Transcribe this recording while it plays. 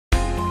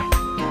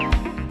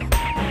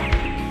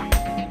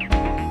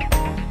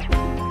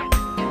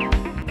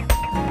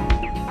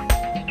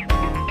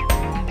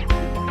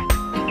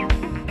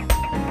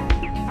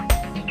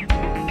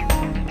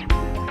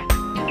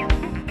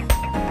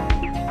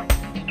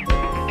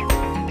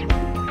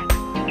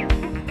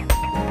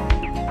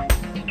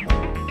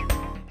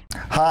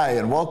Hi,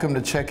 and welcome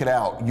to Check It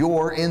Out,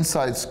 your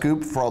inside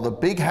scoop for all the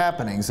big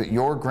happenings at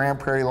your Grand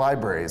Prairie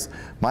libraries.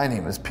 My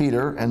name is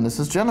Peter, and this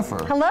is Jennifer.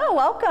 Hello,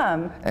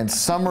 welcome. And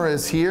summer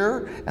is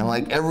here, and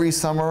like every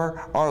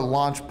summer, our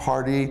launch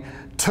party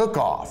took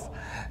off.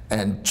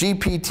 And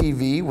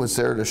GPTV was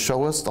there to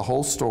show us the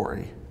whole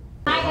story.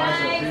 Hi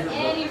guys,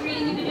 any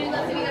reading you can do,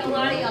 let's get a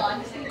lot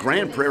on.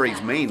 Grand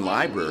Prairie's main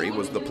library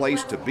was the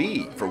place to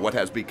be for what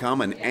has become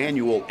an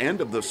annual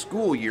end of the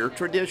school year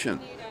tradition,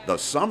 the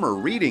Summer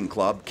Reading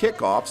Club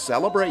Kickoff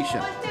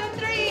Celebration. 1, 2,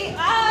 3,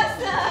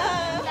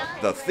 awesome!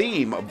 The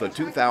theme of the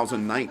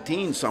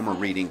 2019 Summer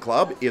Reading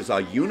Club is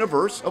a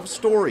universe of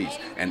stories,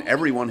 and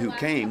everyone who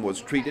came was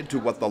treated to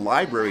what the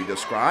library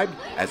described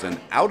as an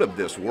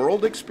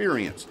out-of-this-world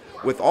experience,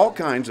 with all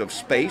kinds of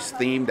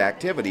space-themed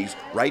activities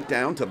right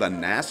down to the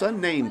NASA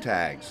name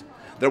tags.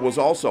 There was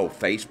also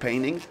face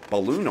painting,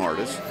 balloon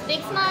artists,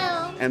 Big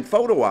smile. and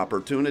photo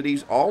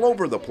opportunities all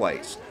over the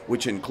place,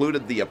 which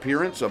included the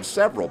appearance of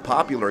several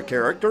popular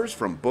characters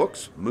from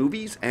books,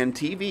 movies, and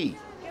TV.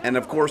 And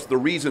of course, the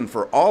reason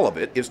for all of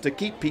it is to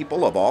keep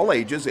people of all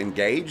ages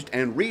engaged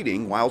and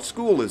reading while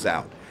school is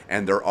out.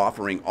 And they're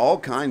offering all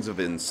kinds of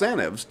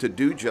incentives to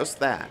do just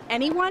that.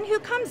 Anyone who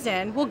comes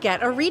in will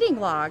get a reading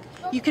log.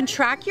 You can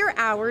track your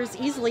hours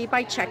easily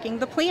by checking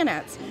the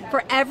planets.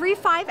 For every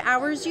 5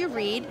 hours you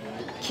read,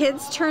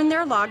 kids turn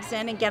their logs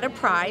in and get a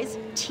prize,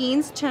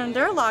 teens turn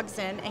their logs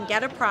in and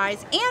get a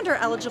prize and are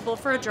eligible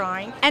for a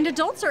drawing, and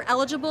adults are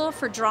eligible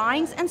for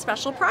drawings and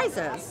special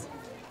prizes.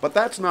 But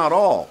that's not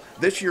all.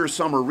 This year's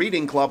Summer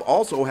Reading Club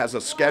also has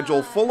a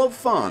schedule full of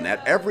fun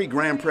at every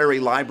Grand Prairie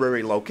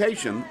Library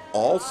location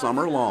all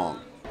summer long.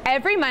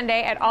 Every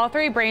Monday at all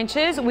 3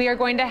 branches, we are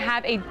going to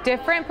have a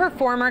different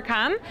performer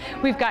come.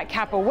 We've got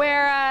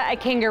capoeira, a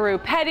kangaroo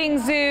petting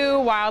zoo,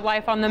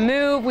 wildlife on the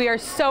move. We are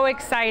so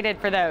excited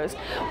for those.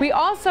 We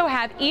also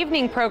have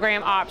evening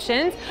program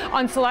options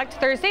on select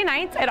Thursday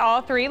nights at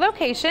all 3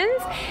 locations.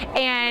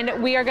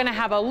 And we are going to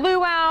have a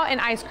luau,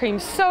 an ice cream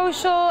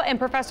social, and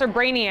Professor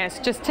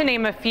Brainius, just to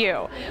name a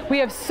few. We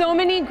have so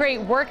many great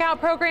workout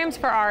programs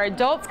for our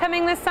adults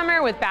coming this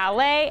summer with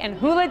ballet and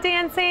hula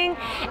dancing.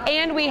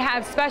 And we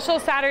have special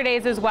Saturdays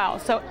as well.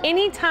 So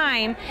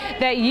anytime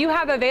that you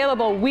have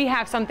available, we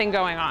have something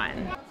going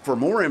on. For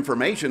more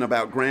information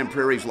about Grand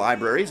Prairie's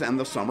libraries and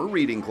the Summer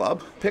Reading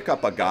Club, pick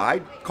up a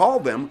guide,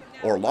 call them,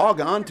 or log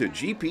on to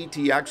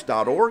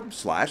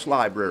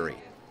gptx.org/library.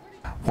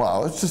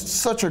 Wow, it's just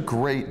such a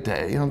great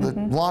day. You know, the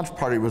launch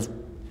party was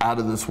out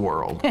of this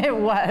world. It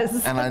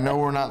was. And I know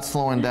we're not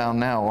slowing down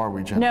now, are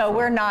we, Jennifer? No,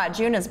 we're not.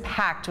 June is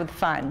packed with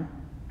fun.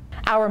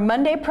 Our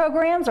Monday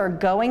programs are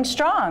going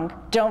strong.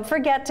 Don't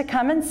forget to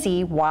come and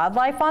see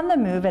Wildlife on the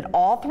Move at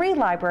all 3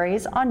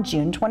 libraries on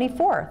June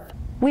 24th.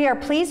 We are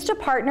pleased to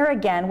partner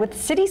again with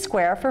City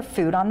Square for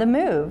Food on the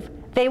Move.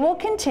 They will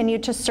continue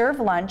to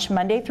serve lunch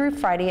Monday through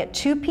Friday at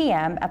 2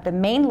 p.m. at the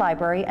main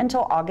library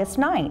until August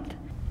 9th.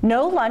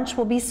 No lunch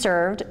will be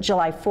served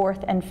July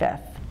 4th and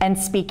 5th. And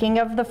speaking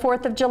of the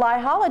 4th of July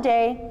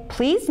holiday,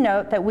 please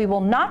note that we will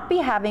not be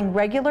having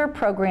regular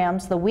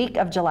programs the week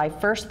of July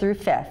 1st through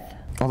 5th.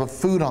 Well, the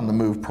Food on the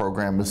Move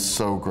program is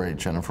so great,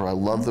 Jennifer. I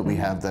love that we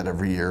have that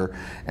every year.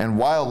 And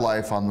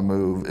Wildlife on the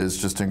Move is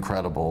just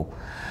incredible.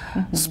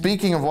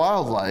 Speaking of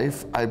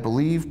wildlife, I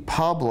believe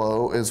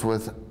Pablo is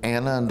with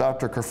Anna and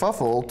Dr.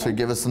 Kerfuffle to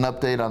give us an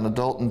update on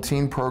adult and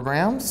teen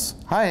programs.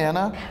 Hi,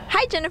 Anna.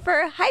 Hi,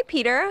 Jennifer. Hi,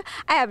 Peter.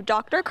 I have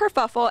Dr.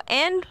 Kerfuffle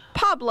and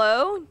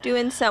Pablo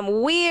doing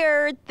some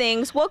weird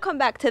things. We'll come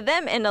back to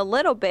them in a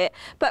little bit.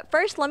 But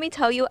first, let me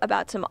tell you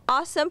about some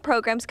awesome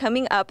programs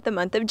coming up the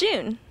month of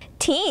June.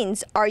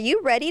 Teens, are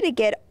you ready to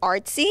get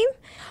artsy?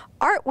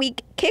 Art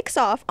Week kicks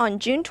off on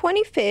June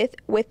 25th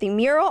with the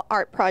Mural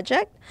Art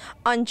Project.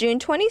 On June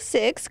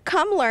 26th,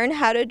 come learn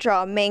how to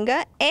draw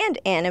manga and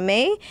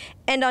anime.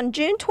 And on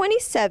June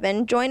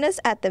 27th, join us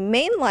at the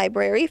main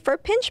library for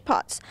Pinch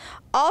Pots.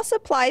 All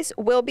supplies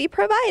will be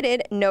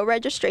provided, no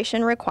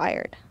registration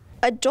required.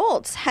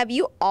 Adults, have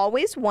you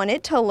always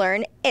wanted to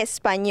learn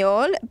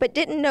Español but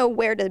didn't know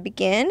where to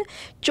begin?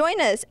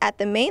 Join us at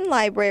the main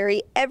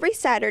library every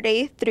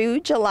Saturday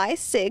through July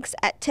 6th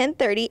at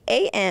 10:30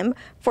 a.m.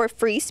 for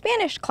free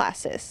Spanish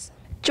classes.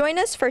 Join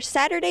us for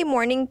Saturday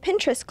morning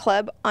Pinterest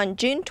Club on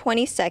June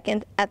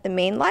 22nd at the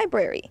main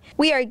library.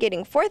 We are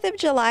getting 4th of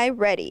July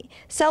ready.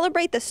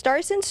 Celebrate the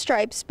Stars and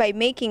Stripes by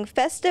making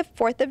festive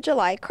 4th of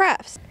July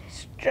crafts.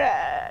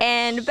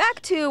 And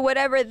back to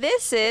whatever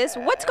this is,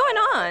 what's going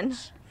on?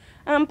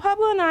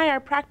 Pablo and I are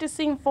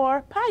practicing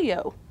for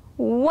Payo.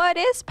 What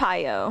is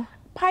Payo?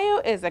 Payo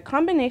is a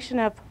combination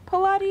of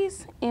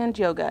Pilates and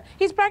yoga.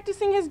 He's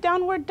practicing his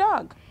downward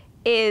dog.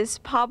 Is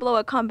Pablo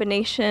a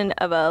combination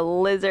of a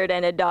lizard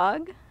and a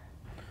dog?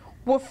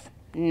 Woof.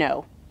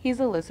 No,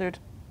 he's a lizard.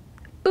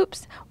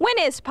 Oops. When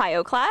is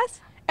Payo class?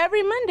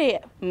 Every Monday.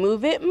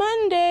 Move It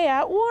Monday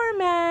at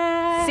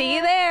Warmath. See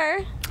you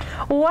there.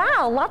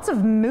 Wow, lots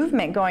of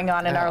movement going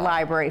on in our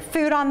library.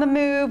 Food on the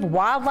move,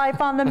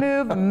 wildlife on the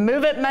move,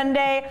 Move It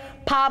Monday,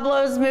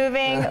 Pablo's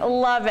moving,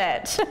 love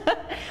it.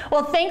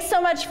 Well, thanks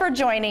so much for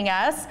joining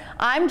us.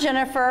 I'm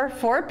Jennifer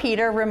for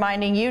Peter,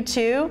 reminding you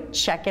to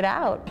check it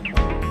out.